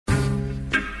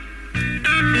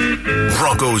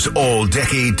Broncos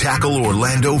all-decade tackle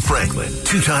Orlando Franklin,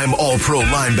 two-time All-Pro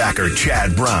linebacker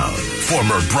Chad Brown,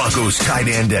 former Broncos tight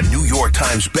end and New York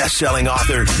Times best-selling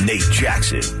author Nate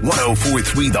Jackson.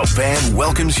 104.3 The Fan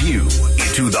welcomes you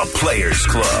into the Players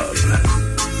Club.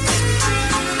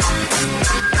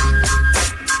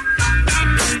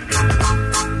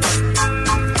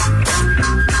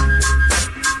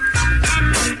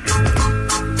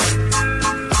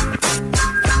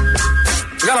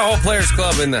 We got a whole Players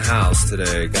Club in the house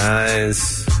today,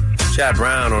 guys. Chad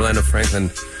Brown, Orlando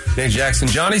Franklin, Nate Jackson,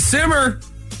 Johnny Simmer.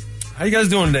 How you guys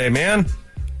doing today, man?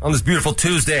 On this beautiful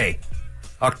Tuesday,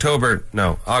 August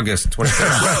 23rd.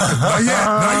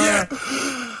 Not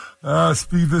yet.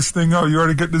 Speed this thing up. You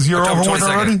already get this year October over with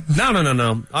 22nd. already?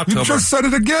 No. October. You just said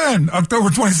it again. October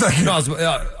 22nd. No,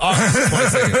 August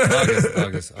 22nd.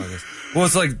 August. Well,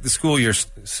 it's like the school year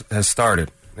has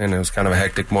started. And it was kind of a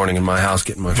hectic morning in my house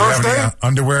getting my First day?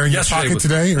 Underwear in your pocket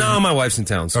today? Or? No, my wife's in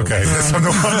town. So. Okay, so no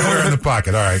underwear in the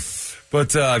pocket. All right.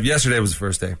 But yesterday was the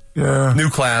first day. Yeah. New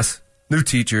class, new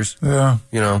teachers. Yeah.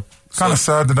 You know. Kind of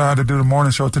sad that I had to do the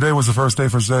morning show. Today was the first day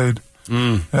for Zaid.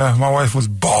 Yeah, my wife was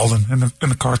bawling in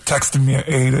the car, texting me at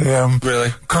 8 a.m.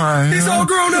 Really? Crying. He's all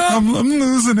grown up. I'm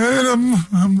losing it.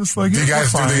 I'm just like, do you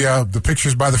guys do the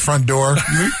pictures by the front door?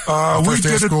 We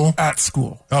did it at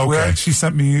school. Okay. She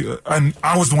sent me, and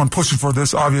I was the one pushing for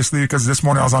this, obviously, because this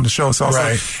morning I was on the show. So I was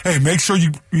like, hey, make sure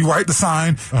you write the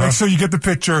sign. Make sure you get the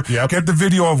picture. Yep. Get the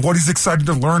video of what he's excited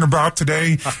to learn about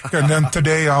today. And then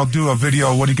today I'll do a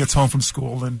video when he gets home from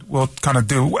school, and we'll kind of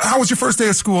do, how was your first day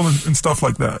of school and stuff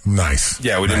like that. Nice.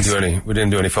 Yeah, we didn't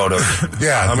do any photos.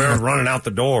 Yeah, I remember running out the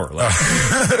door. Like,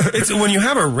 it's when you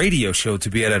have a radio show to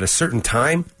be at a certain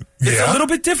time. It's a little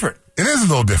bit different. It is a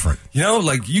little different. You know,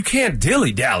 like you can't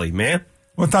dilly dally, man.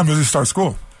 What time does he start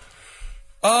school?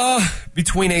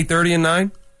 Between 8:30 and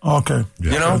 9. Okay.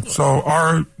 Yeah. You know,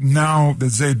 so now that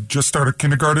Zaid just started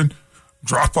kindergarten,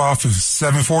 drop off is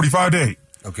 7:45 to 8.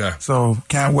 Okay. So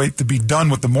can't wait to be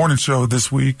done with the morning show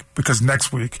this week, because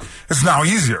next week it's now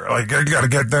easier. Like, I got to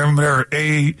get them there at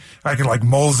 8. I can like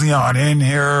mosey on in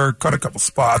here, cut a couple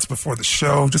spots before the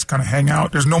show, just kind of hang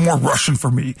out. There's no more rushing for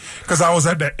me, because I was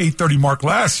at that 8:30 mark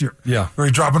last year. Yeah. Where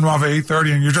you're dropping them off at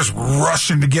 8:30 and you're just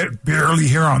rushing to get barely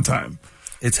here on time.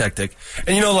 It's hectic.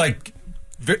 And you know, like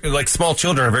small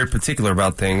children are very particular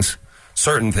about things,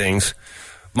 certain things.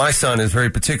 My son is very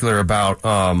particular about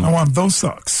I want those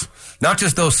socks. Not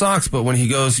just those socks, but when he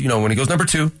goes number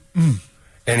 2,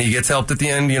 and he gets helped at the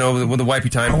end, with the wipey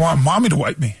time. I want mommy to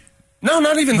wipe me. No,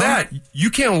 not even that.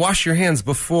 You can't wash your hands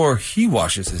before he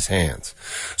washes his hands.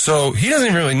 So he doesn't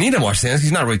even really need to wash his hands.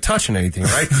 He's not really touching anything,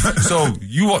 right? So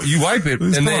you wipe it,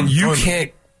 and then you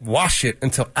can't wash it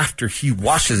until after he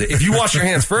washes it. If you wash your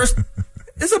hands first,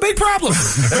 it's a big problem.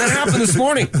 And that happened this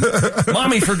morning.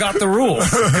 Mommy forgot the rule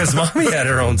because mommy had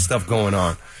her own stuff going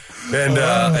on.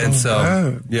 And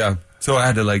so, yeah. So I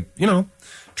had to,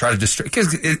 try to distract,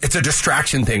 because it's a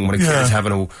distraction thing when a kid is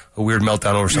having a weird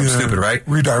meltdown over something stupid, right?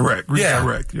 Redirect,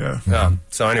 yeah.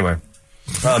 So anyway,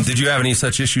 did you have any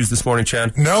such issues this morning,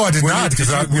 Chad? No, I did not.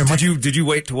 Did you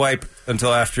wait to wipe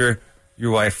until after your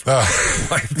wife?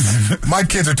 My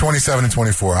kids are 27 and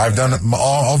 24. I've done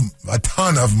a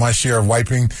ton of my share of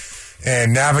wiping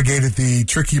and navigated the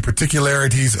tricky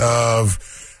particularities of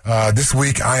this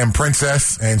week. I am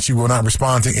Princess, and she will not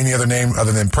respond to any other name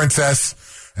other than Princess,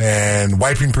 and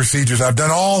wiping procedures. I've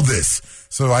done all this.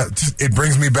 So it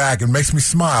brings me back and makes me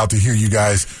smile to hear you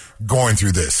guys going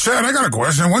through this. Chad, I got a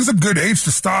question. When's a good age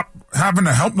to stop having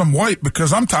to help them wipe?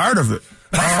 Because I'm tired of it.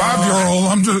 My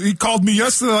 5-year-old, he called me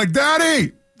yesterday like,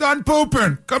 Daddy, done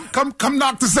pooping. Come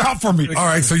knock this out for me. All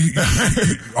right, so you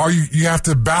have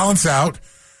to balance out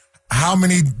how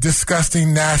many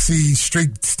disgusting, nasty,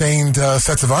 streak-stained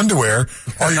sets of underwear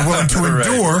are you willing to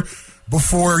endure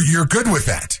before you're good with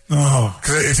that? Oh.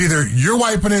 Because it's either you're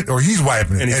wiping it or he's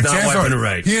wiping it. And he's not wiping it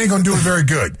right. He ain't going to do it very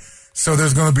good. So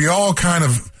there's going to be all kind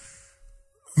of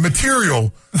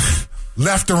material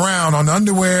left around on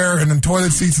underwear and in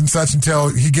toilet seats and such until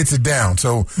he gets it down.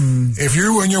 So if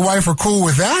you and your wife are cool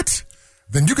with that,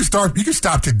 then you can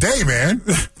stop today, man.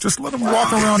 Just let him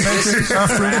walk around naked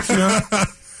after.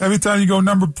 Every time you go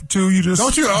number 2, you just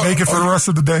make it for the rest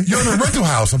of the day. You're in a rental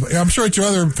house. I'm sure at your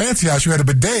other fancy house you had a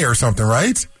bidet or something,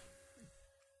 right?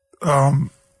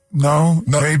 No,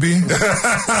 maybe.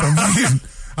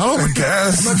 I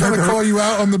guess. I'm not trying to call you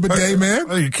out on the bidet,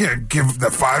 man. You can't give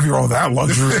that 5-year-old that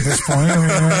luxury at this point.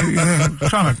 You're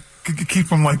trying to keep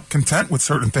them content with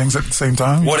certain things at the same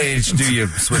time. What age do you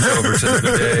switch over to the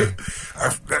bidet?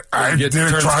 I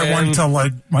didn't try one until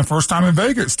my first time in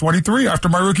Vegas, 23, after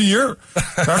my rookie year.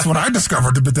 That's when I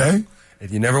discovered the bidet.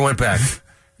 And you never went back.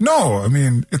 No, I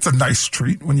mean, it's a nice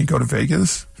treat when you go to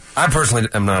Vegas. I personally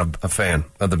am not a fan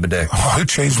of the bidet. Oh, it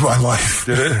changed my life.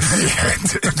 Did it? Yeah,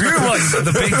 it did. You're like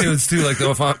the big dudes too, like the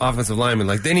offensive linemen.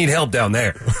 Like they need help down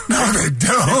there. No, they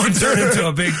don't. It turn into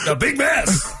a big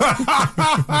mess.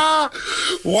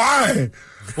 Why?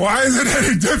 Why is it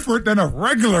any different than a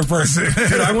regular person?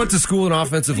 Dude, I went to school an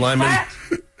offensive lineman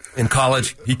in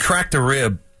college. He cracked a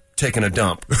rib taking a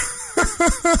dump.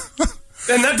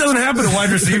 And that doesn't happen to wide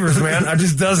receivers, man. It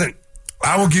just doesn't.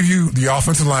 I will give you the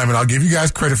offensive lineman. I'll give you guys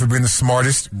credit for being the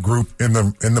smartest group in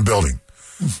the building.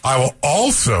 I will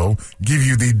also give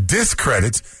you the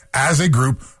discredit as a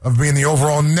group of being the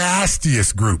overall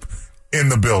nastiest group in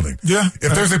the building. Yeah.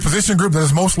 If there's a position group that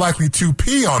is most likely to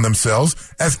pee on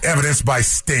themselves, as evidenced by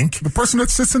stink. The person that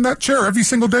sits in that chair every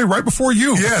single day right before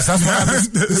you. Yes, that's why I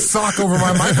have this sock over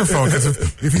my microphone, because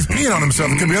if he's peeing on himself,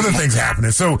 there could be other things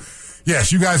happening. So,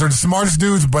 yes, you guys are the smartest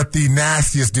dudes, but the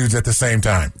nastiest dudes at the same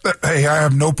time. Hey, I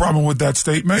have no problem with that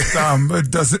statement.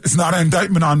 It's not an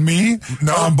indictment on me.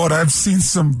 No. But I've seen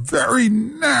some very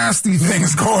nasty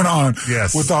things going on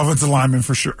Yes. with offensive linemen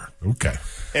for sure. Okay.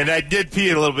 And I did pee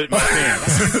a little bit in my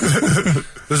pants.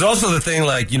 There's also the thing,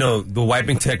 like, the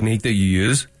wiping technique that you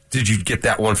use. Did you get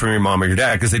that one from your mom or your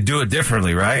dad? Because they do it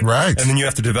differently, right? Right. And then you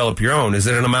have to develop your own. Is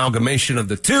it an amalgamation of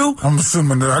the two? I'm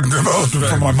assuming that I developed it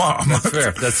from my mom.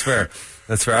 That's fair.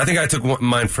 I think I took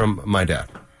mine from my dad.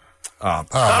 Not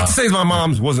to say my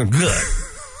mom's wasn't good.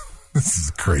 This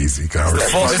is crazy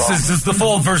conversation. This is the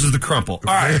fold versus the crumple.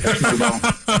 All right.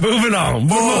 Moving on.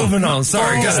 Moving on.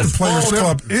 Sorry, guys. The Players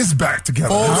Club is back together.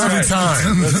 Folds every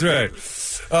time. That's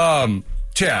right.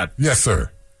 Chad. Yes,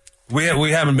 sir.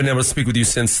 We haven't been able to speak with you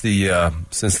since the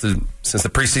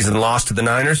preseason loss to the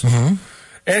Niners. Mm-hmm.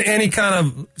 Any kind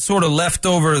of sort of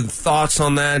leftover thoughts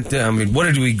on that? I mean, what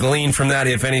did we glean from that,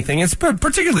 if anything? It's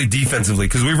particularly defensively,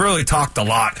 because we've really talked a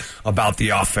lot about the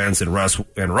offense and Russell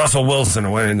Wilson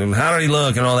and how did he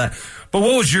look and all that. But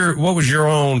what was your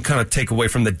own kind of takeaway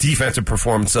from the defensive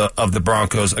performance of the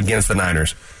Broncos against the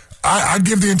Niners? I'd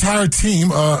give the entire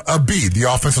team a B.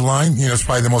 The offensive line, is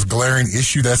probably the most glaring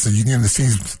issue. That's the unit that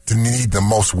seems to need the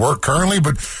most work currently.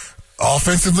 But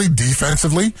offensively,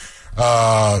 defensively,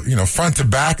 front to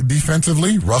back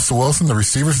defensively, Russell Wilson, the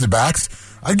receivers, the backs,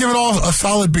 I'd give it all a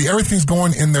solid B. Everything's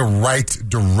going in the right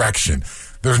direction.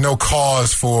 There's no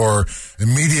cause for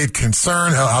immediate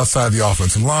concern outside of the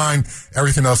offensive line.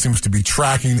 Everything else seems to be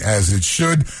tracking as it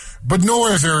should. But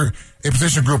nowhere is there a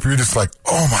position group where you're just like,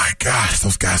 oh my gosh,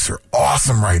 those guys are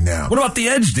awesome right now. What about the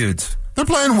edge dudes? They're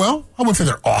playing well. I wouldn't say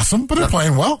they're awesome, but they're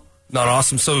playing well. Not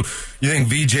awesome. So you think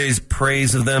VJ's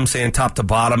praise of them, saying top to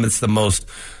bottom, it's the most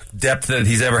depth that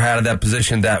he's ever had at that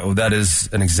position, that is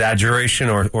an exaggeration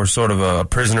or sort of a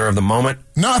prisoner of the moment?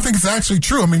 No, I think it's actually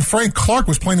true. I mean, Frank Clark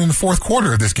was playing in the fourth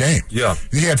quarter of this game. Yeah.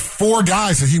 He had 4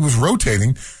 guys that he was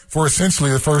rotating for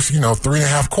essentially the first,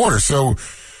 3.5 quarters. So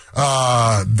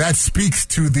that speaks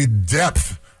to the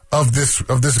depth of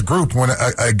this group when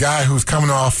a guy who's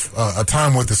coming off a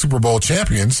time with the Super Bowl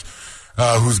champions,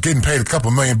 who's getting paid a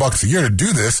couple $1 million a year to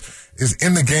do this, is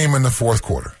in the game in the fourth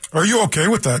quarter. Are you okay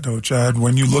with that, though, Chad,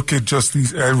 when you look at just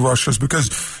these edge rushers?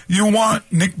 Because you want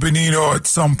Nick Bonito at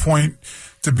some point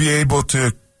to be able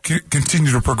to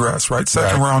continue to progress, right?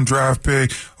 Second-round draft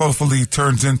pick. Hopefully he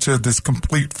turns into this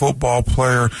complete football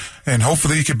player, and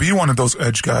hopefully he could be one of those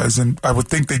edge guys. And I would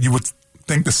think that you would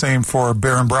think the same for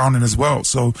Baron Browning as well.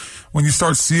 So when you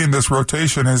start seeing this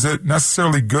rotation, is it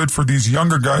necessarily good for these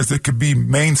younger guys that could be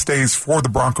mainstays for the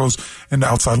Broncos in the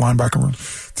outside linebacker room?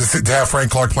 To have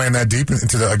Frank Clark playing that deep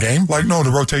into a game?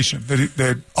 The rotation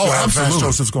that absolutely.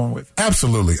 Joseph's going with.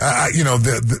 Absolutely.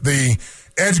 The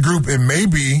edge group, it may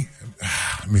be,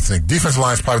 let me think, defensive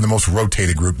line is probably the most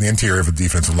rotated group in the interior of a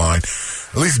defensive line.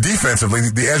 At least defensively,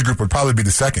 the edge group would probably be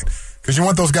the second. Because you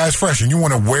want those guys fresh, and you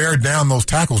want to wear down those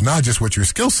tackles, not just with your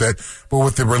skill set, but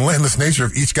with the relentless nature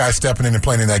of each guy stepping in and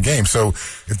playing in that game. So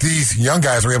if these young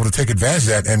guys are able to take advantage of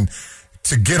that and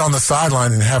to get on the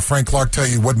sideline and have Frank Clark tell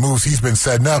you what moves he's been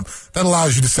setting up, that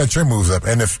allows you to set your moves up.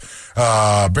 And if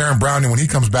Baron Browning, when he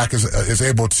comes back, is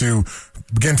able to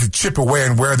begin to chip away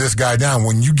and wear this guy down,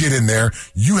 when you get in there,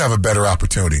 you have a better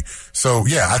opportunity. So,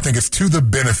 yeah, I think it's to the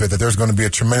benefit that there's going to be a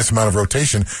tremendous amount of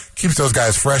rotation, keeps those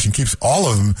guys fresh and keeps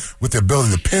all of them with the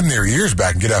ability to pin their ears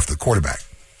back and get after the quarterback.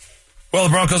 Well, the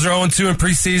Broncos are 0-2 in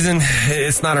preseason.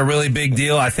 It's not a really big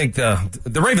deal. I think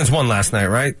the Ravens won last night,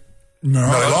 right? No,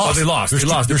 they lost. They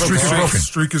lost. Their streak is broken.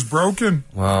 Streak is broken.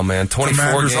 Wow, man, 24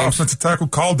 Commanders' games. offensive tackle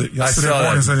called it yesterday I saw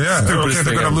morning. that. Said, yeah, Stupidest they're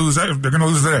thing going to lose. They're going to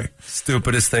lose today.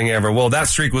 Stupidest thing ever. Well, that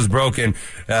streak was broken,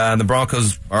 and the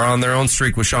Broncos are on their own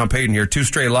streak with Sean Payton here. 2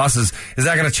 straight losses. Is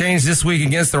that going to change this week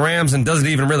against the Rams, and does it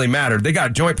even really matter? They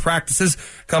got joint practices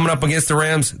coming up against the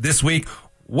Rams this week.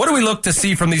 What do we look to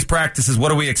see from these practices? What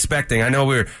are we expecting? I know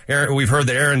we've heard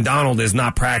that Aaron Donald is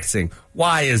not practicing.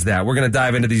 Why is that? We're going to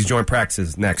dive into these joint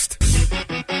practices next.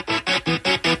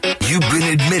 You've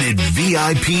been admitted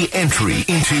VIP entry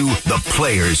into the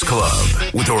Players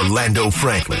Club with Orlando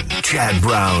Franklin, Chad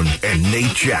Brown, and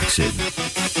Nate Jackson.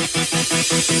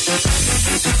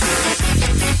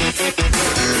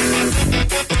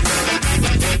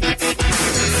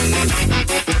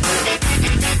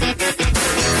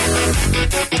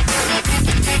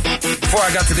 Before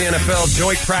I got to the NFL,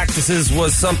 joint practices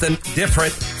was something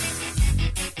different.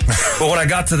 But when I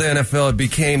got to the NFL, it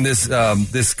became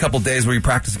this couple days where you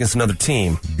practice against another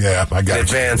team. Yeah, I got in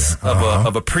advance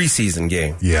of a preseason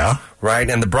game. Yeah. Right?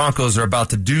 And the Broncos are about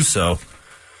to do so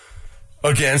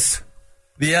against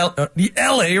the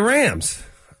LA Rams.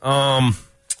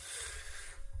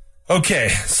 Okay,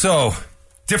 so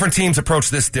different teams approach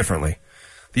this differently.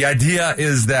 The idea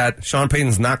is that Sean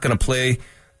Payton's not going to play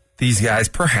these guys,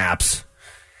 perhaps,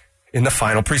 in the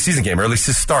final preseason game, or at least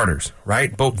his starters,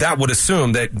 right? But that would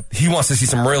assume that he wants to see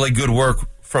some really good work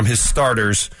from his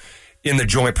starters in the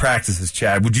joint practices,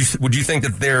 Chad. Would you think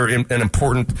that they're an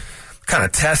important kind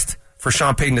of test for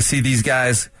Sean Payton to see these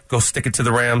guys go stick it to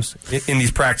the Rams in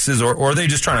these practices, or are they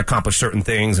just trying to accomplish certain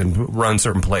things and run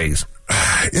certain plays?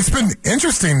 It's been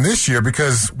interesting this year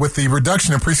because with the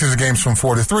reduction in preseason games from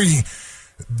 4 to 3,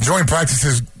 joint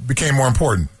practices became more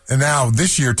important. And now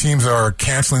this year, teams are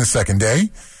canceling the second day.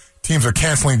 Teams are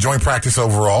canceling joint practice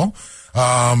overall.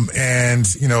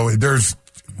 And, you know, there's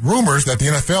rumors that the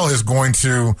NFL is going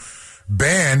to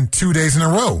ban 2 days in a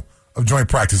row of joint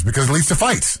practice because it leads to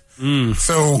fights.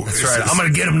 So that's right. I'm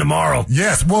going to get him tomorrow.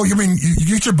 Yes. Well, you mean you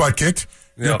get your butt kicked.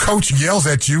 Yep. Your coach yells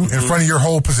at you in front of your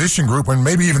whole position group and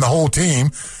maybe even the whole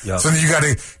team. Yep. So then you got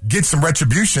to get some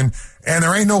retribution. And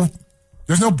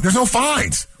there's no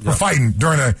fines for fighting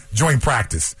during a joint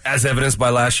practice. As evidenced by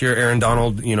last year, Aaron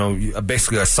Donald,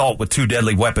 basically assault with 2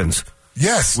 deadly weapons.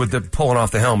 Yes. With the pulling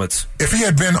off the helmets. If he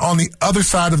had been on the other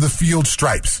side of the field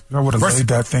stripes. I would have laid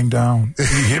that thing down. If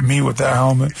he hit me with that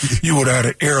helmet, you would have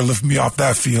had to airlift me off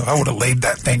that field. I would have laid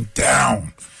that thing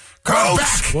down.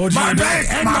 Coach, my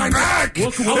back.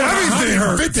 Everything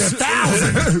hurt.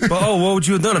 50,000. But what would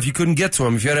you have done if you couldn't get to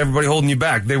him? If you had everybody holding you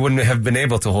back, they wouldn't have been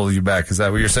able to hold you back. Is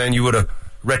that what you're saying? You would have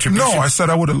retribution? No, I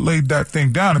said I would have laid that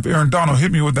thing down. If Aaron Donald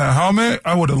hit me with that helmet,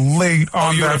 I would have laid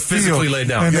on you that would have physically field, laid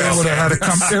down. and they would have had to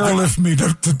come airlift me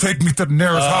to take me to the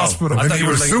nearest hospital. I thought you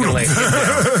were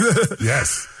sued.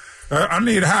 Yes. I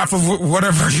need half of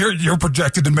whatever you're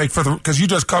projected to make because you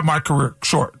just cut my career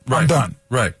short. Right. I'm done.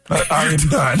 Right. I am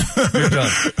done. You're done.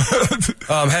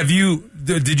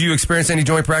 Did you experience any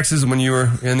joint practices when you were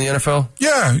in the NFL?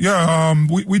 Yeah.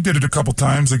 We did it a couple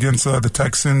times against the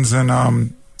Texans, and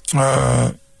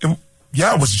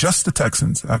it was just the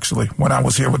Texans, actually, when I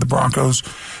was here with the Broncos.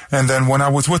 And then when I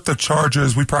was with the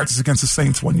Chargers, we practiced against the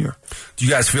Saints one year. Do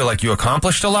you guys feel like you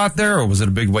accomplished a lot there, or was it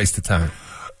a big waste of time?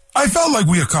 I felt like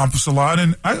we accomplished a lot,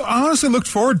 and I honestly looked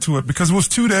forward to it because it was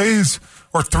 2 days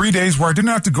or 3 days where I didn't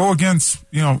have to go against,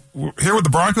 here with the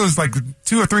Broncos, like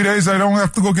 2 or 3 days I don't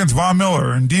have to go against Von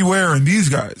Miller and D. Ware and these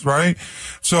guys, right?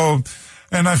 So,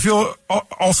 and I feel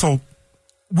also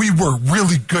we were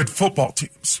really good football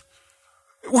teams.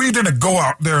 We didn't go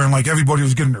out there and like everybody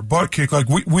was getting their butt kicked. Like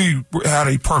we had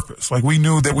a purpose. Like we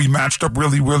knew that we matched up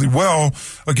really, really well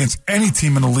against any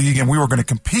team in the league, and we were going to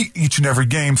compete each and every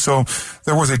game. So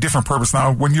there was a different purpose.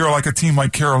 Now, when you're like a team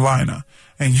like Carolina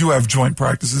and you have joint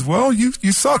practices, well, you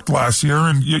sucked last year,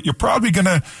 and you're probably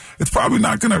it's probably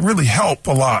not gonna really help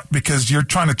a lot because you're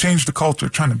trying to change the culture,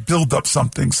 trying to build up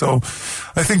something. So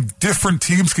I think different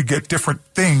teams could get different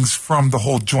things from the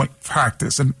whole joint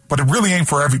practice, but it really ain't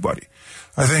for everybody.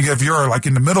 I think if you're like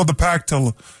in the middle of the pack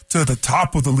to the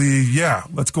top of the league, yeah,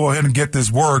 let's go ahead and get this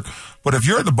work. But if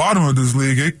you're at the bottom of this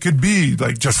league, it could be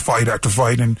like just fight after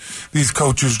fight, and these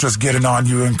coaches just getting on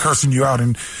you and cursing you out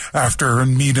after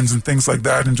meetings and things like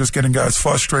that, and just getting guys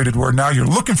frustrated where now you're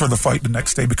looking for the fight the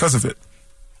next day because of it.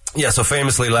 Yeah, so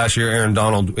famously last year, Aaron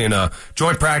Donald in a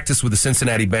joint practice with the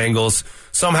Cincinnati Bengals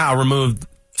somehow removed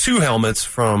 2 helmets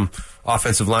from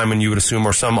offensive linemen, you would assume,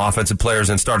 or some offensive players,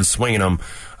 and started swinging them,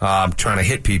 trying to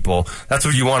hit people. That's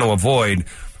what you want to avoid.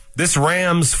 This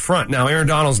Rams front, now Aaron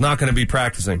Donald's not going to be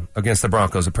practicing against the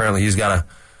Broncos. Apparently he's got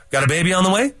a baby on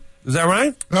the way. Is that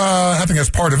right? I think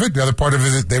that's part of it. The other part of it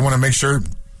is they want to make sure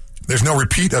there's no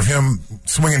repeat of him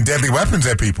swinging deadly weapons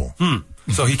at people.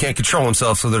 So he can't control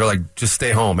himself, so they're like, just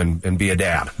stay home and be a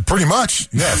dad. Pretty much,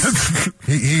 yes.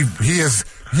 he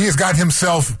has got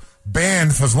himself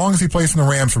banned for as long as he plays for the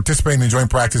Rams from participating in joint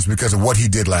practice because of what he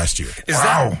did last year.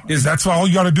 That's all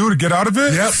you got to do to get out of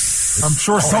it? Yep. I'm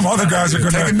sure some other guys are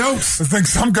going to taking notes. I think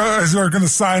some guys are going to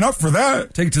sign up for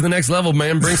that. Take it to the next level,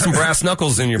 man. Bring some brass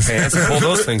knuckles in your pants and pull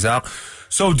those things out.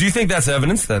 So do you think that's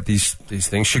evidence that these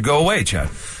things should go away, Chad?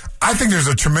 I think there's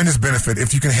a tremendous benefit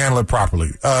if you can handle it properly.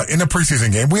 In a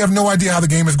preseason game, we have no idea how the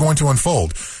game is going to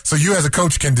unfold. So you as a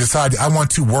coach can decide, I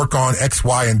want to work on X,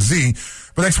 Y, and Z,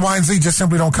 but X, Y, and Z just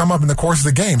simply don't come up in the course of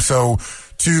the game. So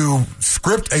to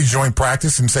script a joint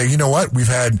practice and say, you know what, we've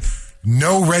had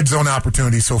no red zone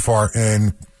opportunities so far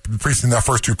in our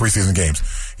first 2 preseason games.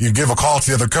 You give a call to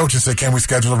the other coach and say, can we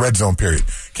schedule a red zone period?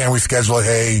 Can we schedule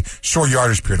a short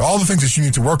yardage period? All the things that you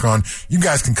need to work on, you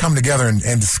guys can come together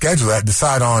and schedule that,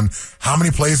 decide on how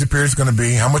many plays the period is going to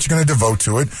be, how much you're going to devote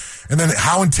to it, and then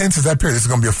how intense is that period? Is it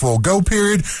going to be a full go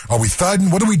period? Are we thudding?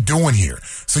 What are we doing here?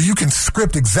 So you can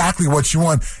script exactly what you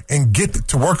want and get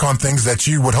to work on things that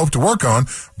you would hope to work on,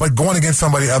 but going against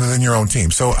somebody other than your own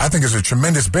team. So I think there's a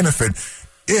tremendous benefit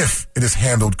if it is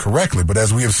handled correctly. But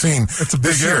as we have seen it's a big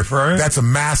this year, if, right? That's a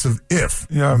massive if.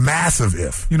 Yeah. Massive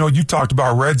if. You know, you talked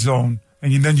about red zone,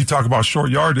 and then you talk about short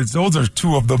yardage. Those are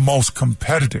 2 of the most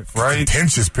competitive, right?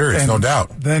 Contentious periods, no doubt.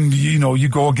 Then, you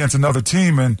go against another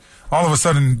team, and all of a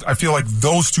sudden, I feel like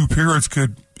those 2 periods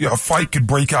a fight could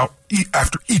break out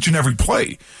after each and every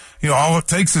play. All it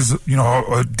takes is, a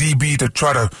DB to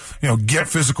try to, get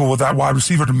physical with that wide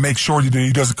receiver to make sure that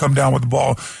he doesn't come down with the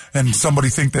ball and somebody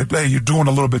think that, hey, you're doing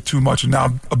a little bit too much and now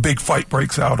a big fight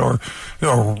breaks out or,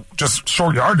 just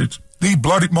short yardage.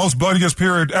 The most bloodiest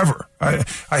period ever.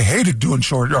 I hated doing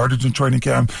short yardage in training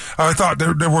camp. I thought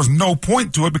there was no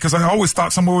point to it because I always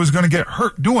thought somebody was going to get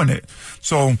hurt doing it.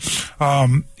 So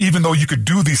even though you could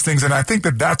do these things, and I think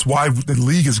that's why the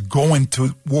league is going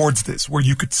towards this, where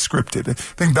you could script it. I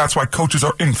think that's why coaches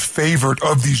are in favor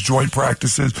of these joint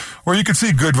practices, where you can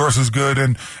see good versus good,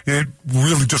 and it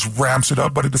really just ramps it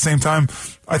up. But at the same time,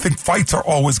 I think fights are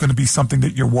always going to be something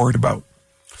that you're worried about.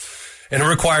 And it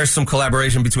requires some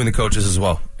collaboration between the coaches as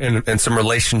well, and some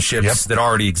relationships that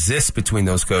already exist between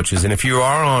those coaches. And if you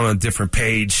are on a different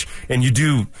page and you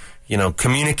do,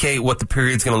 communicate what the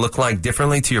period's going to look like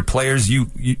differently to your players,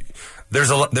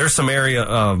 there's some area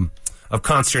of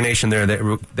consternation there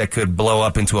that could blow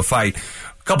up into a fight.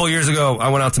 A couple of years ago, I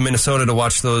went out to Minnesota to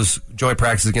watch those joint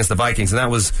practices against the Vikings, and that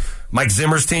was Mike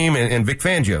Zimmer's team and Vic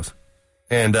Fangio's.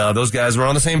 And those guys were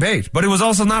on the same page. But it was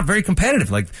also not very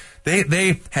competitive. Like,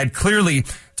 they had clearly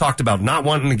talked about not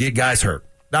wanting to get guys hurt.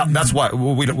 That's why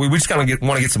we just kind of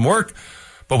want to get some work,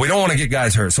 but we don't want to get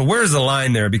guys hurt. So where's the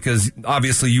line there? Because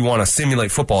obviously you want to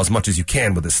simulate football as much as you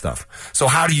can with this stuff. So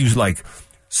how do you,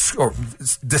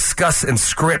 discuss and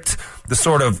script the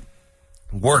sort of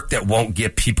work that won't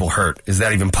get people hurt? Is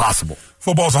that even possible?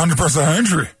 Football's 100%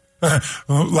 injury.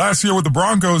 Last year with the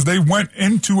Broncos, they went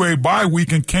into a bye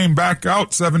week and came back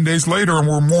out 7 days later and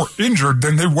were more injured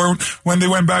than they were when they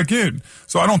went back in.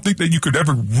 So I don't think that you could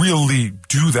ever really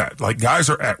do that. Like,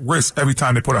 guys are at risk every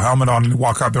time they put a helmet on and they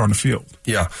walk out there on the field.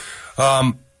 Yeah.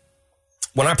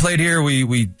 When I played here,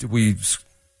 we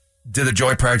did a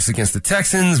joint practice against the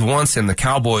Texans once and the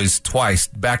Cowboys twice,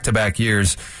 back-to-back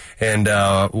years. And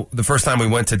the first time we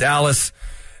went to Dallas,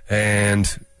 and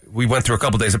we went through a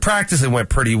couple days of practice. It went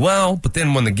pretty well. But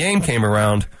then when the game came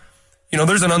around,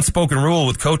 there's an unspoken rule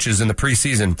with coaches in the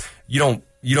preseason. You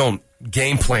don't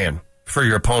game plan for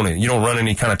your opponent. You don't run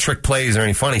any kind of trick plays or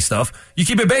any funny stuff. You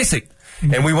keep it basic.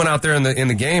 Mm-hmm. And we went out there in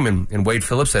the game, and Wade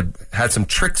Phillips had some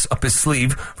tricks up his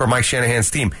sleeve for Mike Shanahan's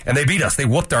team, and they beat us. They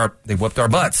whooped our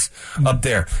butts up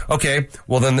there. Okay,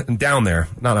 well then down there,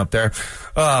 not up there.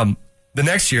 The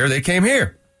next year they came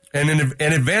here. And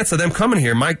in advance of them coming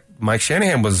here, Mike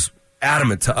Shanahan was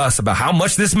adamant to us about how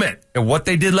much this meant and what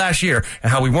they did last year and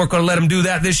how we weren't going to let them do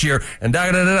that this year and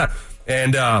da-da-da-da.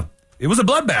 And it was a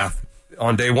bloodbath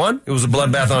on day one. It was a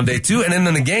bloodbath on day two. And then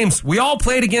in the games, we all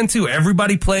played again, too.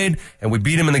 Everybody played, and we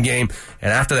beat them in the game.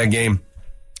 And after that game,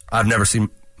 I've never seen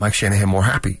Mike Shanahan more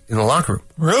happy in the locker room.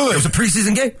 Really? It was a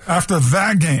preseason game. After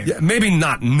that game? Yeah, maybe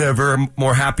not never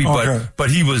more happy, okay. but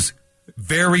he was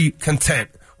very content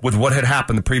with what had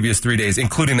happened the previous 3 days,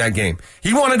 including that game.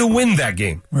 He wanted to win that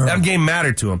game. Yeah. That game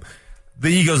mattered to him. The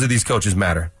egos of these coaches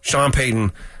matter. Sean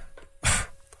Payton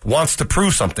wants to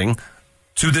prove something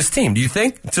to this team. Do you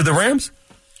think? To the Rams?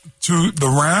 To the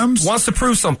Rams? Wants to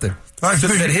prove something.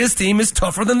 That his team is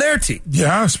tougher than their team.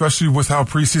 Yeah, especially with how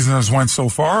preseason has went so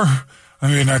far. I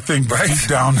mean, I think deep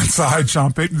down inside,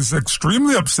 Sean Payton is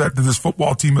extremely upset that this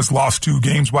football team has lost 2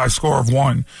 games by a score of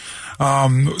 1,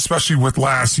 especially with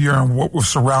last year and what was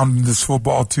surrounding this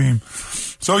football team.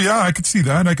 So, yeah, I could see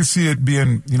that. I could see it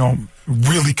being,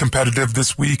 really competitive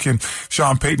this week, and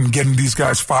Sean Payton getting these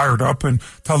guys fired up and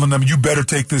telling them, you better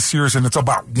take this serious, and it's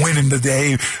about winning the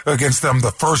day against them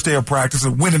the first day of practice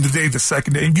and winning the day the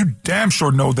second day. And you damn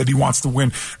sure know that he wants to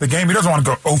win the game. He doesn't want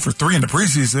to go 0 for 3 in the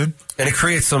preseason. And it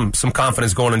creates some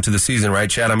confidence going into the season, right,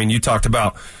 Chad? I mean, you talked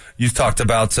about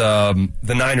the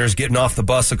Niners getting off the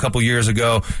bus a couple years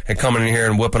ago and coming in here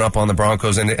and whipping up on the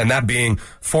Broncos, and that being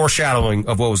foreshadowing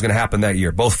of what was going to happen that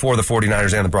year, both for the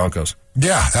 49ers and the Broncos.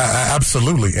 Yeah,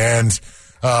 absolutely. And,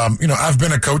 I've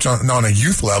been a coach on a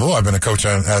youth level. I've been a coach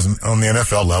on the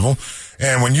NFL level.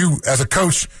 And when you, as a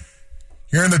coach,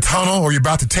 you're in the tunnel or you're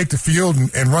about to take the field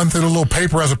and run through the little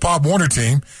paper as a Pop Warner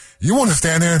team, you want to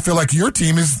stand there and feel like your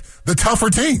team is the tougher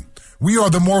team. We are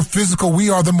the more physical. We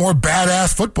are the more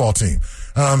badass football team.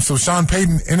 So Sean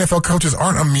Payton, NFL coaches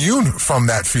aren't immune from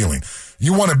that feeling.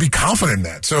 You want to be confident in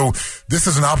that. So this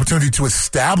is an opportunity to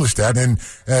establish that. And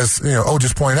as O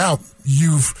just pointed out,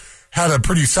 you've had a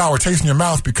pretty sour taste in your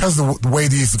mouth because of the way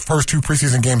these first 2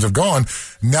 preseason games have gone.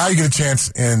 Now you get a chance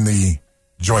in the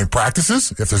joint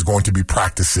practices, if there's going to be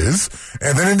practices,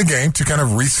 and then in the game to kind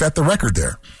of reset the record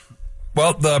there.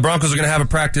 Well, the Broncos are going to have a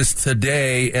practice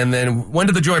today, and then when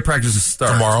do the joint practices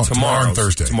start? Tomorrow and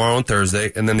Thursday. Tomorrow and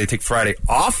Thursday, and then they take Friday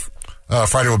off?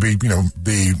 Friday will be,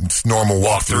 the normal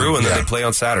walkthrough. And then they play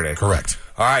on Saturday. Correct.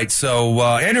 All right, so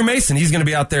Andrew Mason, he's going to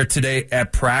be out there today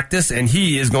at practice, and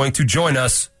he is going to join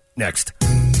us next.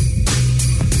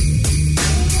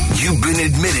 You've been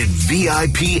admitted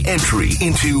VIP entry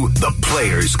into the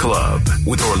Players Club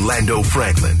with Orlando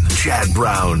Franklin, Chad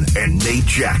Brown, and Nate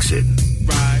Jackson.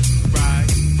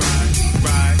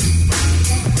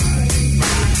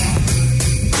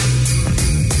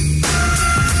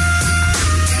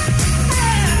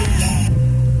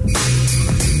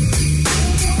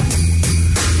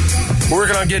 We're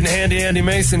working on getting handy Andy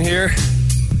Mason here.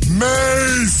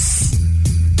 Mace!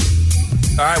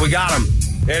 All right, we got him.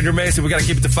 Andrew Mason, we got to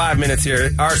keep it to 5 minutes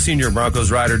here. Our senior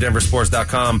Broncos writer,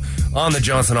 DenverSports.com, on the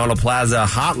Johnson Auto Plaza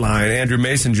hotline. Andrew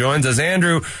Mason joins us.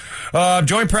 Andrew,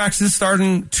 joint practice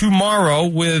starting tomorrow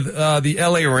with the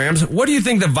LA Rams. What do you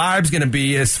think the vibe's going to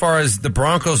be as far as the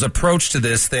Broncos' approach to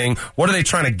this thing? What are they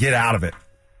trying to get out of it?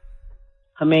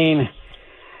 I mean,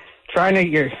 what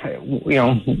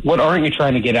aren't you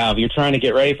trying to get out of? You're trying to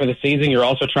get ready for the season. You're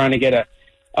also trying to get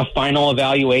a final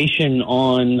evaluation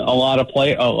on a lot of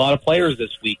players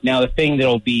this week. Now, the thing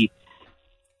that'll be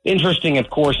interesting, of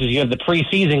course, is you have the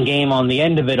preseason game on the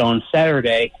end of it on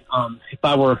Saturday. If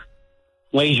I were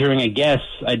wagering a guess,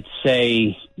 I'd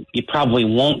say you probably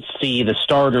won't see the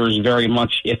starters very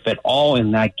much, if at all,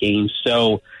 in that game.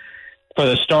 So for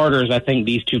the starters, I think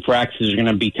these 2 practices are going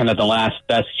to be kind of the last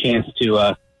best chance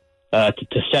to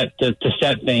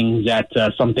set things at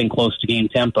something close to game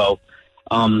tempo.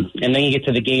 And then you get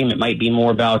to the game, it might be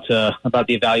more about the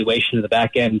evaluation of the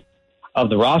back end of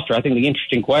the roster. I think the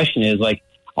interesting question is,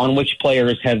 on which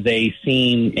players have they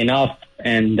seen enough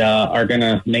and are going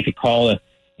to make a call to,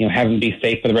 have them be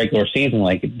safe for the regular season,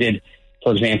 like it did,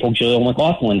 for example, Jaleel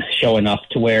McLaughlin show enough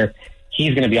to where he's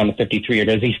going to be on the 53, or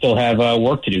does he still have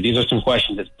work to do? These are some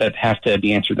questions that have to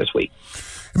be answered this week.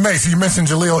 Mason, you mentioned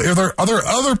Jaleel. Are there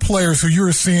other players who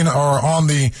you're seeing are on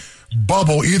the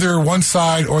bubble, either one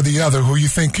side or the other, who you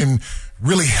think can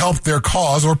really help their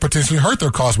cause or potentially hurt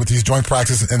their cause with these joint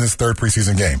practices in this 3rd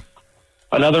preseason game?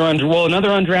 Another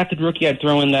undrafted rookie I'd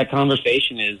throw in that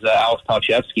conversation is Alex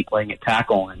Palczewski playing at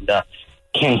tackle, and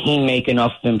can he make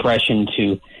enough impression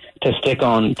to stick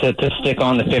on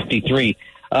the 53?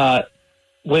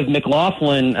 With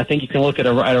McLaughlin, I think you can look at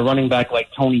a running back like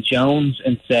Tony Jones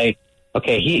and say,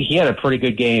 okay, he had a pretty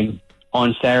good game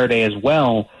on Saturday as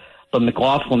well, but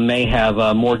McLaughlin may have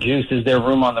more juice. Is there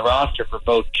room on the roster for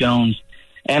both Jones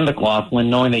and McLaughlin,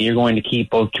 knowing that you're going to keep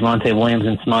both Javonte Williams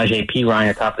and Samaje Perine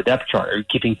atop the depth chart? Are you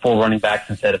keeping 4 running backs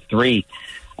instead of 3?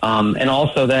 And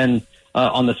also then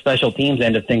on the special teams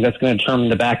end of things, that's going to determine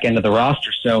the back end of the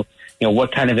roster. So,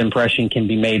 what kind of impression can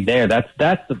be made there? That's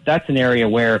an area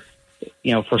where,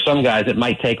 for some guys, it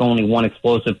might take only one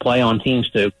explosive play on teams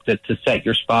to set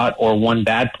your spot, or one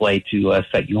bad play to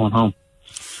set you on home.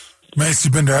 Mace,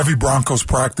 you've been to every Broncos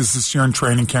practice this year in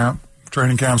training camp.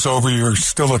 Training camp's over. You're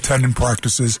still attending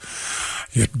practices.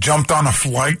 You jumped on a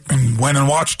flight and went and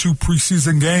watched 2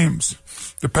 preseason games.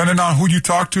 Depending on who you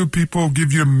talk to, people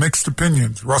give you mixed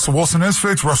opinions. Russell Wilson is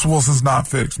fixed. Russell Wilson's not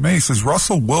fixed. Mace, is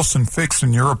Russell Wilson fixed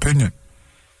in your opinion?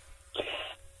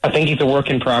 I think he's a work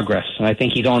in progress, and I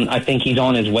think he's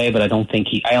on his way, but I don't think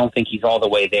he's all the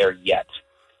way there yet.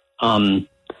 And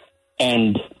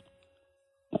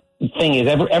the thing is,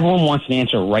 everyone wants an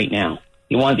answer right now.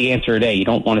 You want the answer today. You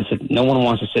don't want to sit. No one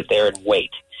wants to sit there and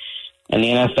wait. And the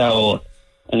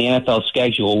NFL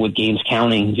schedule, with games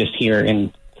counting just here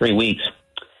in 3 weeks,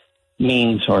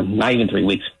 means, or not even 3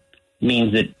 weeks,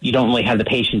 means that you don't really have the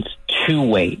patience to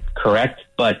wait. Correct,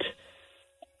 but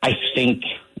I think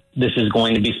this is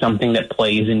going to be something that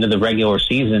plays into the regular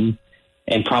season,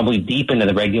 and probably deep into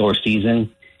the regular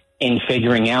season, in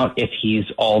figuring out if he's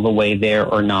all the way there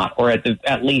or not, or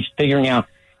at least figuring out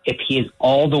if he is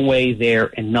all the way there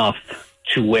enough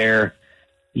to where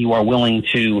you are willing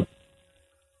to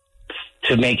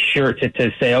make sure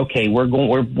to say, okay,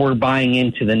 we're buying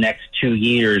into the next 2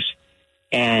 years,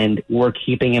 and we're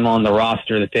keeping him on the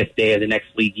roster the 5th day of the next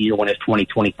league year when his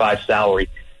 2025 salary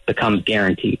becomes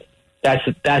guaranteed. That's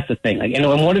the thing. Like, and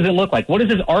what does it look like? What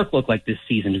does his arc look like this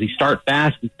season? Does he start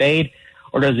fast and fade,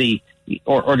 or does he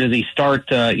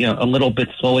start a little bit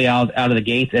slowly out of the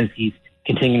gates as he's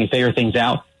continuing to figure things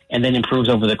out, and then improves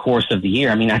over the course of the year?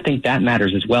 I mean, I think that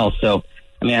matters as well. So,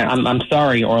 I mean, I'm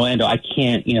sorry, Orlando. I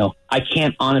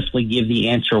can't honestly give the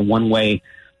answer one way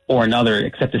or another,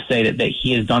 except to say that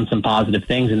he has done some positive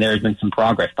things and there has been some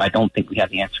progress. But I don't think we have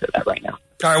the answer to that right now.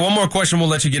 All right, one more question. We'll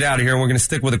let you get out of here. We're going to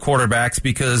stick with the quarterbacks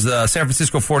because San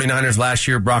Francisco 49ers last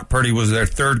year, Brock Purdy was their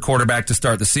third quarterback to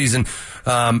start the season.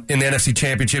 In the NFC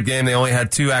Championship game, they only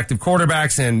had 2 active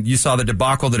quarterbacks, and you saw the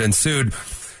debacle that ensued.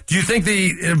 Do you think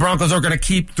the Broncos are going to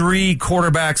keep 3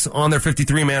 quarterbacks on their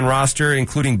 53-man roster,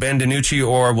 including Ben DiNucci,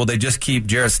 or will they just keep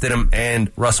Jarrett Stidham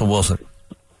and Russell Wilson?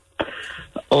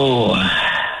 Oh,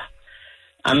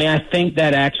 I mean, I think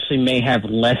that actually may have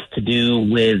less to do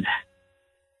with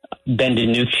Ben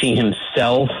DiNucci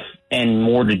himself and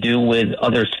more to do with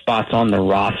other spots on the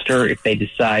roster. If they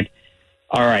decide,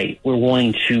 all right, we're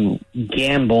willing to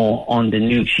gamble on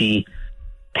DiNucci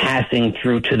passing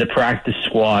through to the practice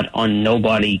squad on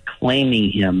nobody claiming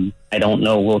him, I don't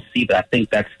know. We'll see, but I think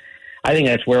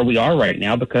that's where we are right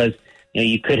now, because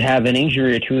you could have an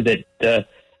injury or two that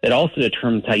also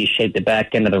determines how you shape the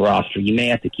back end of the roster. You may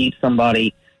have to keep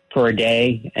somebody for a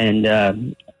day and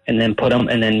then put them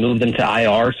and then move them to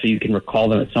IR so you can recall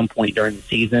them at some point during the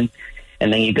season,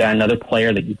 and then you got another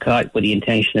player that you cut with the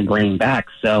intention of bringing back.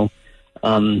 So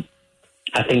I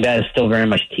think that is still very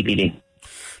much TBD.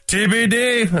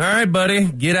 TBD. All right, buddy.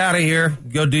 Get out of here.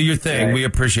 Go do your thing. Right. We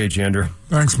appreciate you, Andrew.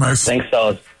 Thanks, Mace. Thanks,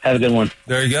 fellas. Have a good one.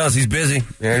 There he goes. He's busy.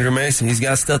 Andrew Mason. He's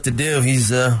got stuff to do.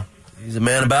 He's a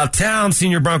man about town.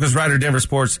 Senior Broncos writer,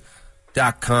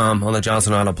 DenverSports.com on the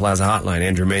Johnson Auto Plaza hotline.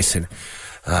 Andrew Mason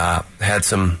had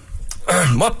some...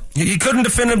 well, he couldn't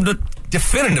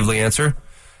definitively answer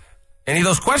any of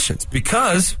those questions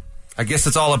because I guess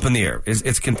it's all up in the air.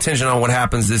 It's contingent on what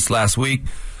happens this last week.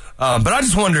 But I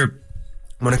just wonder...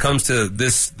 when it comes to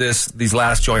these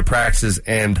last joint practices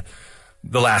and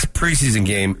the last preseason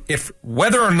game, if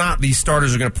whether or not these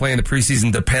starters are going to play in the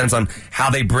preseason depends on how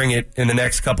they bring it in the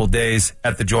next couple days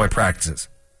at the joint practices.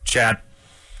 Chad,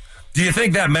 do you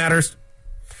think that matters?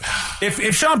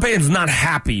 If Sean Payton's not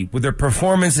happy with their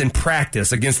performance in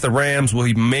practice against the Rams, will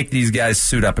he make these guys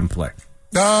suit up and play?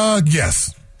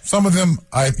 Yes. Some of them,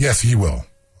 yes, he will.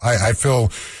 I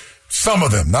feel some of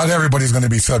them. Not everybody's going to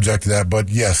be subject to that, but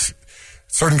yes.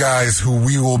 Certain guys who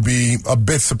we will be a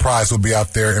bit surprised will be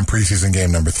out there in preseason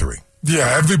game number 3.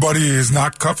 Yeah, everybody is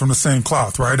not cut from the same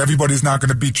cloth, right? Everybody's not going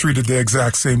to be treated the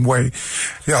exact same way.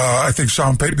 I think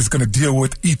Sean Payton is going to deal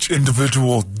with each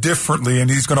individual differently, and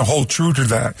he's going to hold true to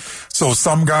that. So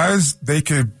some guys, they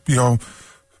could,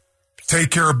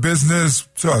 take care of business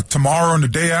tomorrow and the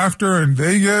day after, and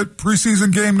they get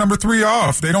preseason game number 3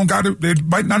 off. They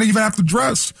might not even have to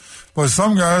dress. But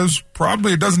some guys,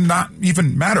 probably it does not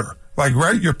even matter. Like,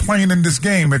 right, you're playing in this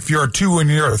game. If you're a 2 and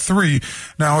you're a 3,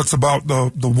 now it's about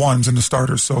the ones and the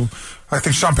starters. So I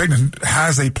think Sean Payton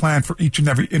has a plan for each and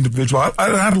every individual.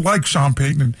 I like Sean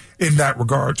Payton in that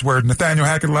regards, where Nathaniel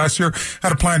Hackett last year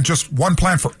had a plan, just one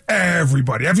plan for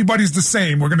everybody. Everybody's the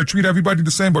same. We're going to treat everybody the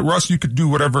same, but Russ, you could do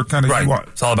whatever kind of you want.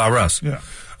 It's all about Russ. Yeah.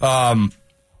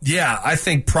 I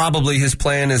think probably his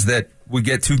plan is that we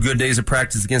get 2 good days of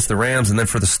practice against the Rams, and then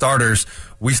for the starters,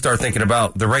 we start thinking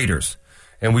about the Raiders.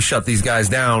 And we shut these guys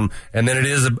down, and then it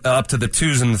is up to the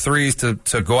 2s and the 3s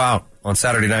to go out on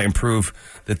Saturday night and prove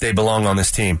that they belong on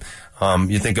this team.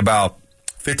 You think about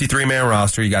 53-man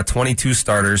roster, you got 22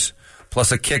 starters,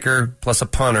 plus a kicker, plus a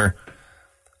punter,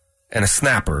 and a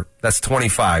snapper. That's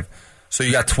 25. So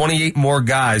you got 28 more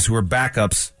guys who are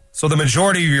backups. So the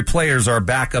majority of your players are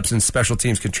backups and special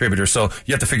teams contributors. So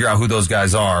you have to figure out who those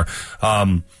guys are.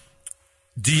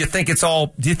 Do you think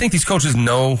these coaches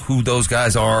know who those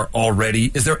guys are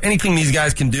already? Is there anything these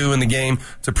guys can do in the game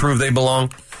to prove they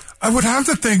belong? I would have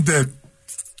to think that,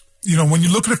 when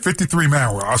you look at a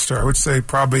 53-man roster, I would say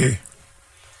probably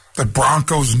the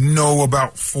Broncos know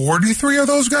about 43 of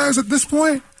those guys at this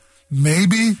point.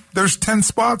 Maybe there's 10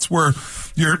 spots but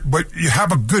you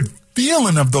have a good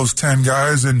feeling of those 10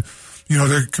 guys, and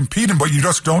they're competing, but you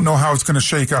just don't know how it's going to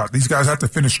shake out. These guys have to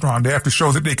finish strong. They have to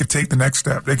show that they could take the next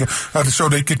step. They have to show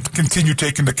they could continue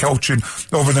taking the coaching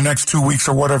over the next 2 weeks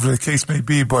or whatever the case may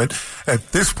be. But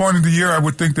at this point of the year, I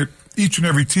would think that each and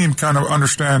every team kind of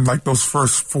understand like those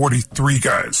first 43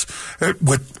 guys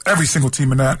with every single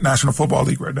team in that National Football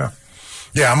League right now.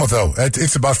 Yeah, I'm with though.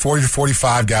 It's about 40 to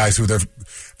 45 guys who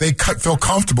they feel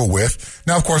comfortable with.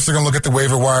 Now, of course, they're going to look at the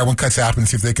waiver wire when cuts happen and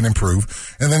see if they can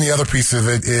improve. And then the other piece of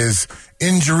it is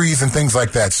injuries and things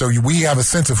like that. So we have a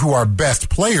sense of who our best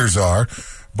players are,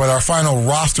 but our final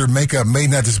roster makeup may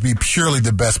not just be purely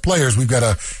the best players. We've got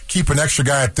to keep an extra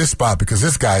guy at this spot because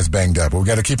this guy is banged up. Or we've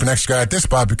got to keep an extra guy at this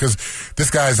spot because this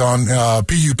guy's on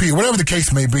PUP. Whatever the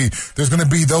case may be, there's going to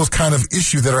be those kind of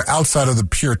issues that are outside of the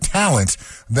pure talent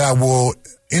that will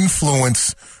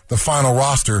influence the final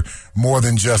roster more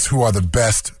than just who are the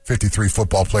best 53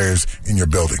 football players in your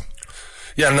building.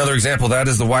 Yeah, another example of that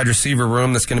is the wide receiver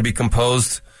room that's going to be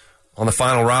composed on the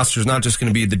final roster is not just going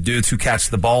to be the dudes who catch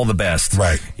the ball the best.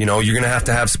 Right. You're going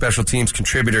to have special teams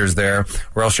contributors there,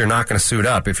 or else you're not going to suit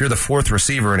up. If you're the fourth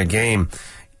receiver in a game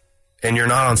and you're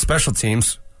not on special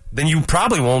teams, then you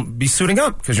probably won't be suiting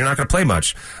up because you're not going to play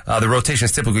much. The rotation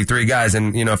is typically 3 guys,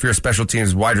 and, if you're a special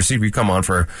teams wide receiver, you come on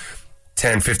for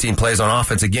 10, 15 plays on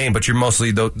offense a game, but you're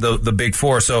mostly the big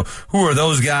 4. So who are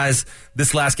those guys?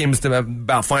 This last game is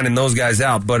about finding those guys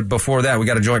out. But before that, we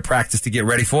got a joint practice to get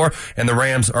ready for, and the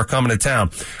Rams are coming to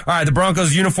town. All right, the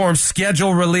Broncos uniform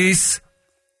schedule release.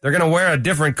 They're going to wear a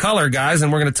different color, guys,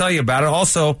 and we're going to tell you about it.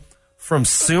 Also, from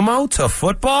sumo to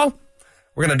football,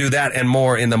 we're going to do that and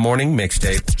more in the morning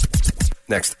mixtape.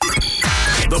 Next.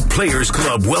 The Players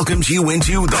Club welcomes you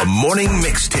into the Morning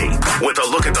Mixtape with a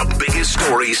look at the biggest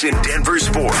stories in Denver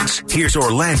sports. Here's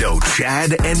Orlando,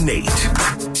 Chad, and Nate.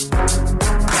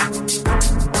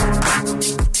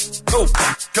 Go.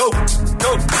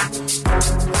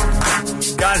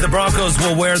 Guys, the Broncos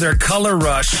will wear their color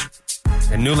rush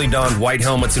and newly donned white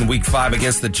helmets in Week 5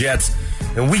 against the Jets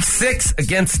and Week 6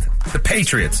 against the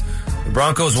Patriots. The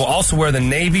Broncos will also wear the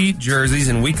navy jerseys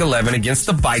in Week 11 against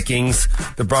the Vikings.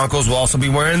 The Broncos will also be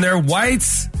wearing their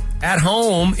whites at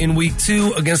home in Week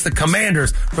 2 against the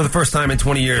Commanders for the first time in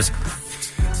 20 years.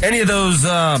 Any of those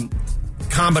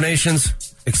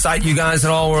combinations excite you guys at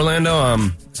all, Orlando?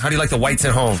 How do you like the whites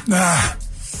at home? I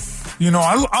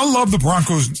love the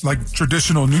Broncos, like,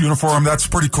 traditional new uniform. That's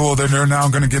pretty cool. They're now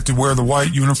going to get to wear the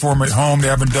white uniform at home. They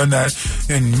haven't done that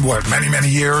in, many, many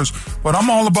years. But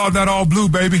I'm all about that all blue,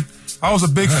 baby. I was a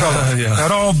big fella. Yeah.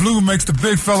 That all blue makes the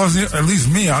big fellas, at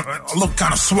least me, I look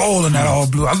kind of swole in that all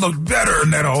blue. I look better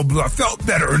in that all blue. I felt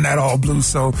better in that all blue.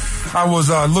 So I was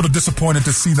a little disappointed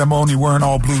to see them only wearing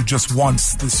all blue just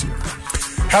once this year.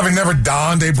 Having never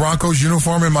donned a Broncos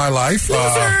uniform in my life.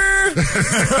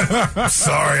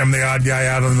 Sorry, I'm the odd guy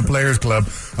out of the Players Club.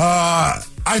 I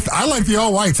like the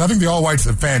all whites. I think the all whites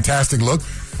is a fantastic look.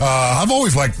 I've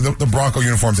always liked the Bronco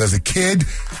uniforms as a kid,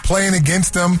 playing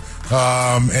against them,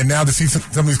 and now to see some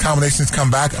of these combinations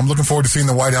come back, I'm looking forward to seeing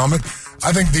the white helmet.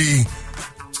 I think the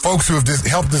folks who have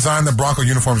helped design the Bronco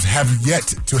uniforms have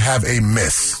yet to have a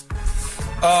miss.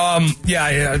 A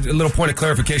little point of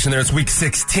clarification there. It's Week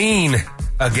 16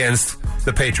 against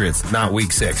the Patriots, not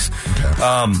Week 6.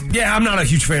 Okay. I'm not a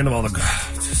huge fan of all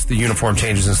the uniform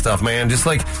changes and stuff, man. Just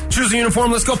like, choose a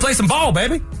uniform, let's go play some ball,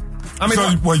 baby. I mean,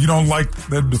 so, you don't like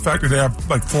the fact that they have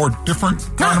like 4 different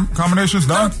combinations?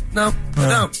 No,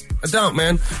 I don't,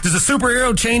 man. Does a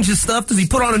superhero change his stuff? Does he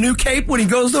put on a new cape when he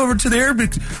goes over to there? What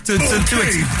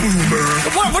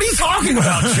are you talking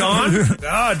about, John?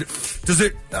 God, does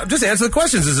it? Just answer the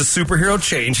questions. Does a superhero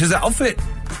change his outfit?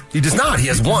 He does not. He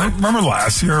has one. Remember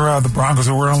last year, the Broncos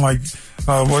were wearing like.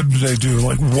 What did they do?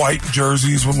 Like white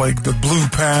jerseys with like the blue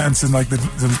pants and like the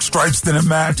stripes didn't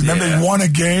match, and then they won a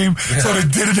game, so they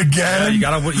did it again. Yeah, you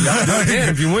gotta do it again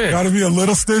if you win. Gotta be a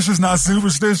little stitious, not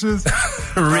superstitious.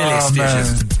 Really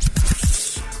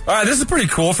stitious. All right, this is pretty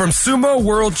cool. From Sumo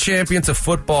World Champion to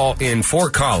football in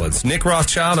Fort Collins, Nick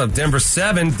Rothschild of Denver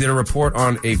 7 did a report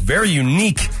on a very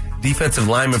unique defensive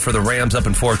lineman for the Rams up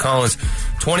in Fort Collins.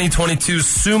 2022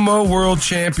 Sumo World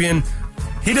Champion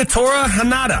Hidetora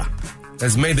Hanada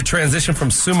has made the transition from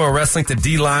sumo wrestling to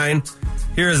D-line.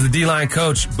 Here is the D-line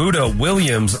coach, Buddha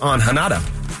Williams, on Hanada.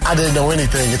 I didn't know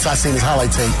anything until I seen his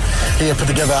highlight tape. He had put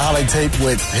together a highlight tape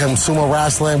with him sumo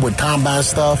wrestling, with combine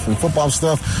stuff and football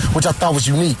stuff, which I thought was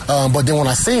unique. But then when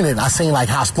I seen it, I seen like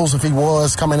how explosive he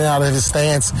was coming out of his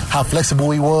stance, how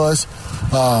flexible he was.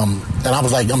 And I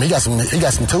was like, he got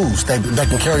some tools that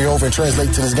can carry over and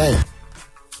translate to this game.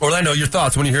 Orlando, your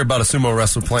thoughts when you hear about a sumo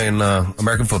wrestler playing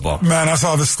American football? Man, I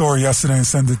saw this story yesterday and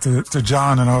sent it to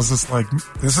John, and I was just like,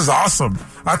 this is awesome.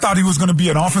 I thought he was going to be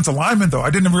an offensive lineman, though. I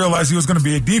didn't realize he was going to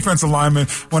be a defensive lineman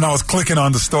when I was clicking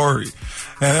on the story.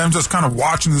 And I'm just kind of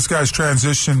watching this guy's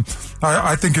transition.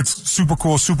 I think it's super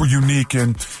cool, super unique.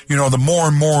 And, the more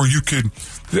and more you could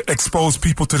expose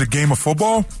people to the game of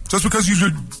football, just because you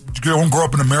don't grow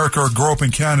up in America or grow up in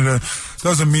Canada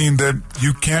doesn't mean that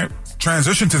you can't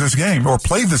transition to this game or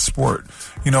play this sport.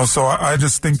 So I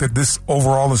just think that this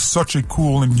overall is such a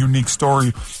cool and unique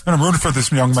story. And I'm rooting for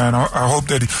this young man. I hope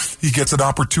that he gets an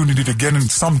opportunity to get in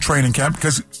some training camp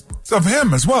because of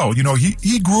him as well.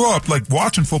 He grew up like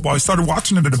watching football. He started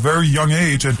watching it at a very young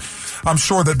age, and I'm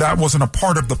sure that wasn't a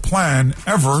part of the plan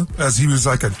ever, as he was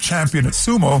like a champion at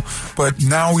sumo, but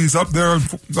now he's up there,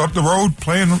 up the road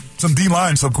playing some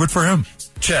D-line, so good for him.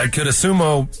 Chad, could a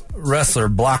sumo wrestler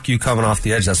block you coming off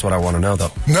the edge? That's what I want to know,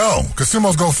 though. No, because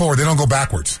sumos go forward. They don't go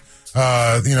backwards.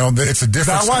 It's a different...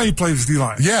 That's why he plays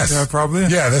D-line. Yes. Yeah, probably.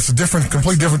 Yeah, that's a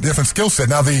completely different skill set.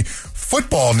 Now, the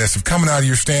footballness of coming out of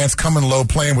your stance, coming low,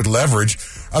 playing with leverage,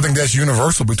 I think that's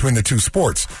universal between the two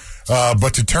sports.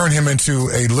 But to turn him into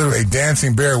a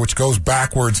dancing bear, which goes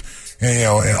backwards,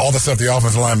 and all the stuff the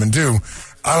offensive linemen do,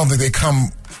 I don't think they come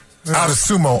out of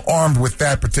sumo armed with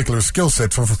that particular skill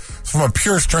set. So from a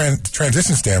pure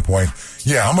transition standpoint,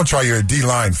 I'm going to try your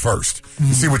D-line first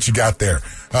and see what you got there.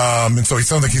 And so he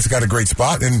sounds like he's got a great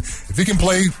spot. And if he can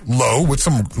play low with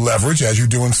some leverage, as you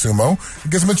do in sumo, it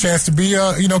gives him a chance to be,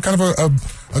 kind of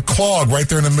a clog right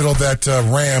there in the middle of that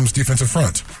Rams defensive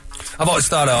front. I've always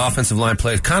thought offensive line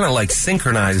play kind of like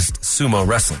synchronized sumo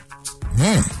wrestling.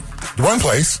 One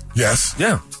place, yes.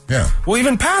 Yeah. Yeah. Well,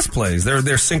 even pass plays,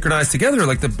 they're synchronized together.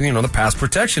 Like the pass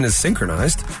protection is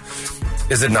synchronized.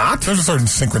 Is it not? There's a certain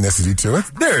synchronicity to it.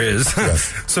 There is.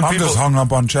 Yes. I'm just hung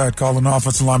up on Chad calling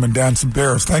offensive lineman dancing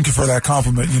bears. Thank you for that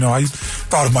compliment. I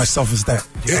thought of myself as that.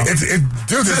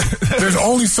 Dude, there's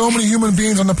only so many human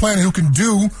beings on the planet who can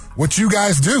do what you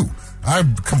guys do. I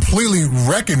completely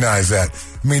recognize that.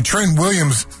 I mean, Trent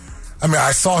Williams,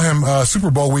 I saw him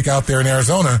Super Bowl week out there in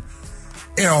Arizona,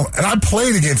 and I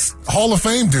played against Hall of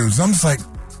Fame dudes. I'm just like,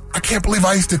 I can't believe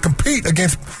I used to compete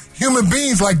against human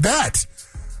beings like that.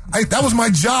 That was my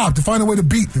job, to find a way to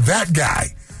beat that guy.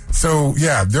 So,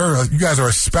 yeah, you guys are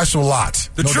a special lot.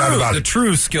 The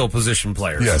true skill position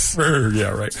players. Yes.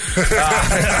 Yeah, right.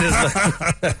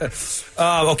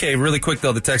 Okay, really quick,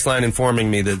 though, the text line informing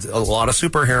me that a lot of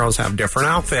superheroes have different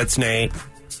outfits, Nate.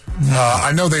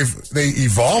 I know they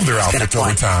evolve their outfits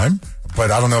over time,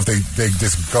 but I don't know if they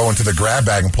just go into the grab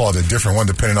bag and pull out a different one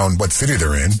depending on what city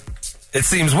they're in. It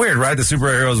seems weird, right? The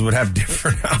superheroes would have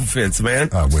different outfits, man.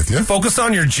 With you. Focus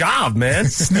on your job, man.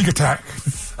 Sneak attack.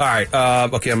 All right.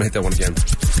 Okay, I'm going to hit that one again.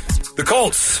 The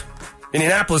Colts,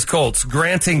 Indianapolis Colts,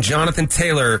 granting Jonathan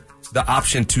Taylor the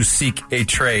option to seek a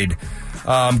trade.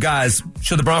 Guys,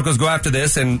 should the Broncos go after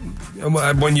this? And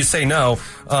when you say no,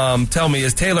 tell me,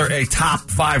 is Taylor a top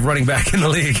 5 running back in the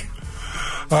league?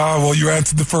 Well, you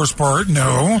answered the first part,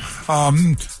 no.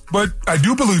 But I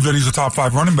do believe that he's a top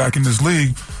 5 running back in this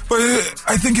league. But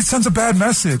I think it sends a bad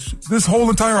message. This whole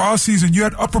entire offseason, you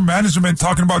had upper management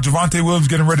talking about Javonte Williams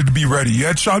getting ready to be ready. You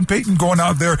had Sean Payton going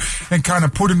out there and kind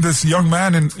of putting this young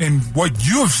man in what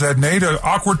you have said, Nate, an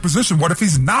awkward position. What if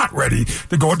he's not ready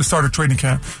to go at the start of training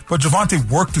camp? But Javonte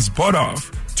worked his butt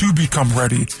off to become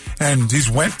ready, and he's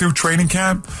went through training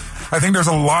camp. I think there's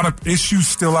a lot of issues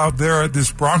still out there at this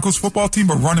Broncos football team,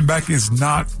 but running back is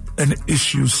not an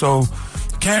issue. So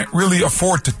can't really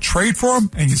afford to trade for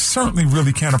him, and you certainly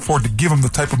really can't afford to give him the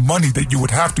type of money that you would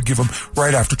have to give him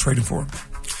right after trading for him.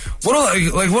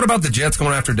 What about the Jets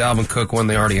going after Dalvin Cook when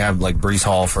they already have like Breece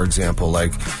Hall, for example?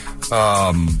 Is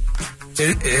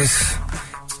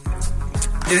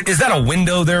that a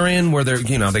window they're in where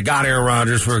they got Aaron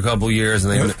Rodgers for a couple of years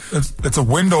and it's a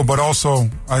window, but also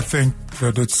I think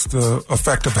that it's the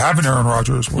effect of having Aaron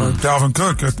Rodgers. Where Dalvin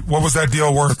Cook, what was that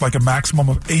deal worth? Like a maximum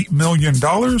of $8 million.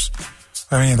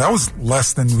 I mean, that was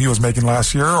less than he was making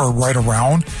last year, or right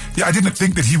around. Yeah, I didn't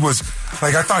think that he was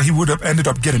I thought he would have ended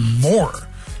up getting more.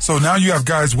 So now you have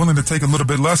guys willing to take a little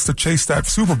bit less to chase that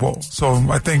Super Bowl. So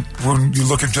I think when you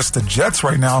look at just the Jets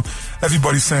right now,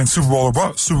 everybody's saying Super Bowl or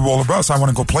bust, Super Bowl or bust. I want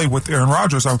to go play with Aaron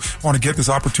Rodgers. I want to get this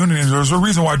opportunity. And there's a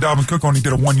reason why Dalvin Cook only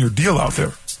did a 1-year deal out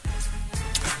there.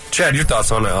 Chad, your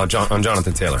thoughts on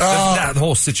Jonathan Taylor? That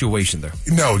whole situation there.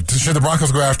 No. Should the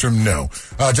Broncos go after him? No.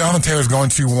 Jonathan Taylor's going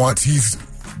to he's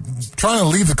trying to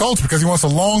leave the Colts because he wants a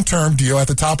long-term deal at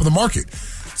the top of the market.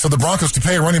 So the Broncos to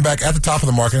pay a running back at the top of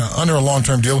the market under a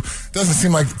long-term deal doesn't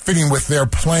seem like fitting with their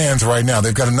plans right now.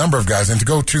 They've got a number of guys. And to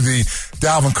go to the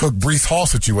Dalvin Cook, Breece Hall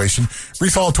situation,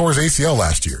 Breece Hall tore his ACL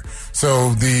last year.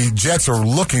 So the Jets are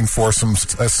looking for some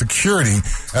security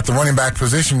at the running back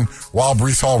position while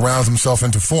Breece Hall rounds himself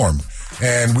into form.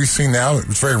 And we've seen now,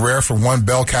 it's very rare for one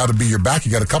bell cow to be your back.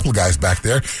 You got a couple of guys back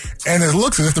there. And it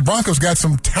looks as if the Broncos got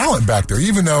some talent back there,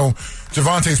 even though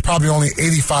Javante's probably only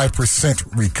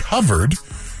 85% recovered.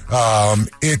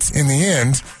 It, in the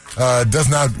end, does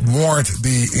not warrant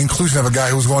the inclusion of a guy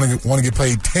who's going to want to get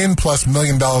paid $10+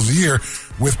 million a year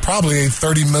with probably a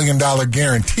 $30 million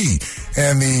guarantee.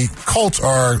 And the Colts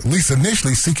are, at least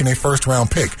initially, seeking a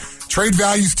first-round pick. Trade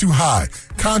value's too high.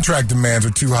 Contract demands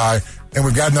are too high. And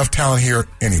we've got enough talent here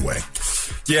anyway.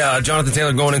 Yeah, Jonathan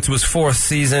Taylor going into his 4th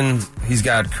season. He's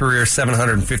got career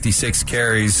 756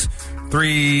 carries,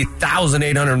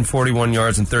 3,841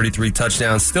 yards and 33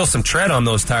 touchdowns. Still some tread on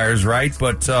those tires, right?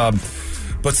 But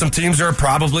some teams are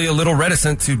probably a little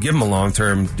reticent to give him a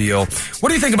long-term deal. What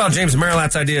do you think about James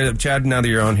Merilatt's idea, Chad, now that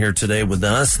you're on here today with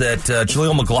us, that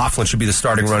Jaleel McLaughlin should be the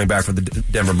starting running back for the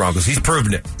Denver Broncos? He's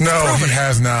proven it. No, he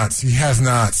has not. He has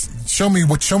not. Show me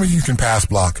you can pass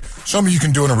block. Show me you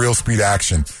can do in a real speed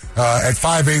action. At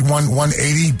 5'8",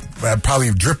 180,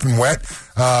 probably dripping wet.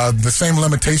 The same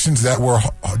limitations that were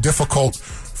difficult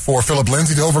for Philip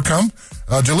Lindsay to overcome.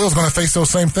 Jaleel's going to face those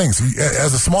same things.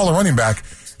 As a smaller running back,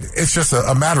 it's just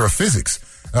a matter of physics.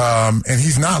 And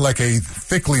he's not like a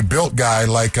thickly built guy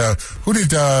like, who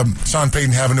did Sean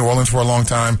Payton have in New Orleans for a long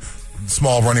time?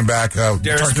 Small running back. Darren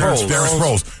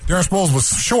Sproles. Darren Sproles was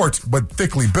short but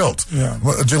thickly built. Yeah.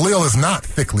 Jaleel is not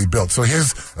thickly built. So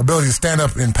his ability to stand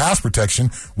up in pass protection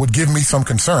would give me some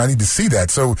concern. I need to see that.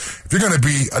 So if you're going to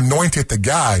be anointed the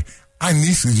guy, I at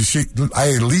least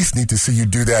need to see you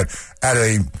do that at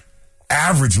a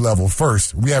average level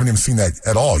first. We haven't even seen that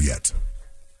at all yet.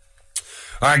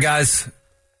 All right, guys.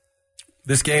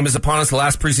 This game is upon us, the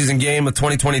last preseason game of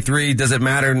 2023. Does it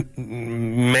matter?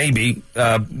 Maybe.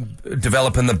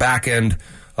 Developing the back end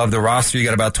of the roster. You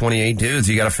got about 28 dudes.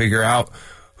 You got to figure out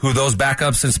who those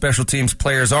backups and special teams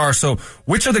players are. So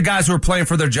which are the guys who are playing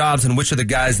for their jobs and which are the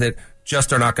guys that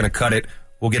just are not going to cut it?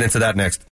 We'll get into that next.